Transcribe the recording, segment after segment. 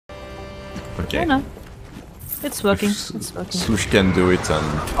Okay. Yeah, no. It's working. It's working. Swoosh can do it and...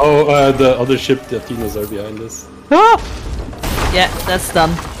 Oh, the other ship, the Athenas are behind us. Ah! Yeah, that's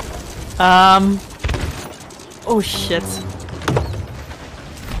done. Oh shit.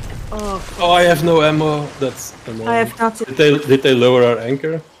 Oh, I have no ammo. That's annoying. I have nothing. Did they lower our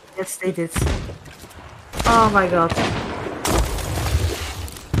anchor? Yes, they did. Oh my god.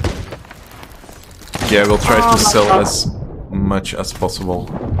 Yeah, we'll try to sell as much as possible.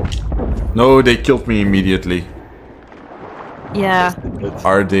 No, they killed me immediately. Yeah.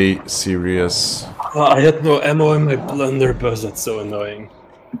 Are they serious? Oh, I had no ammo in my blunderbuss. That's so annoying.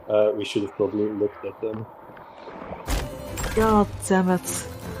 We should have probably looked at them. God damn it.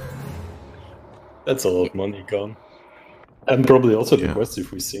 That's a lot of money gone. And probably also the quest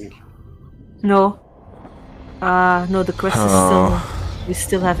if we sink. No. No, the quest is still... We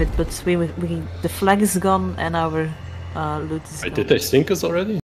still have it, but the flag is gone and our loot is gone. Wait, did they sink us already?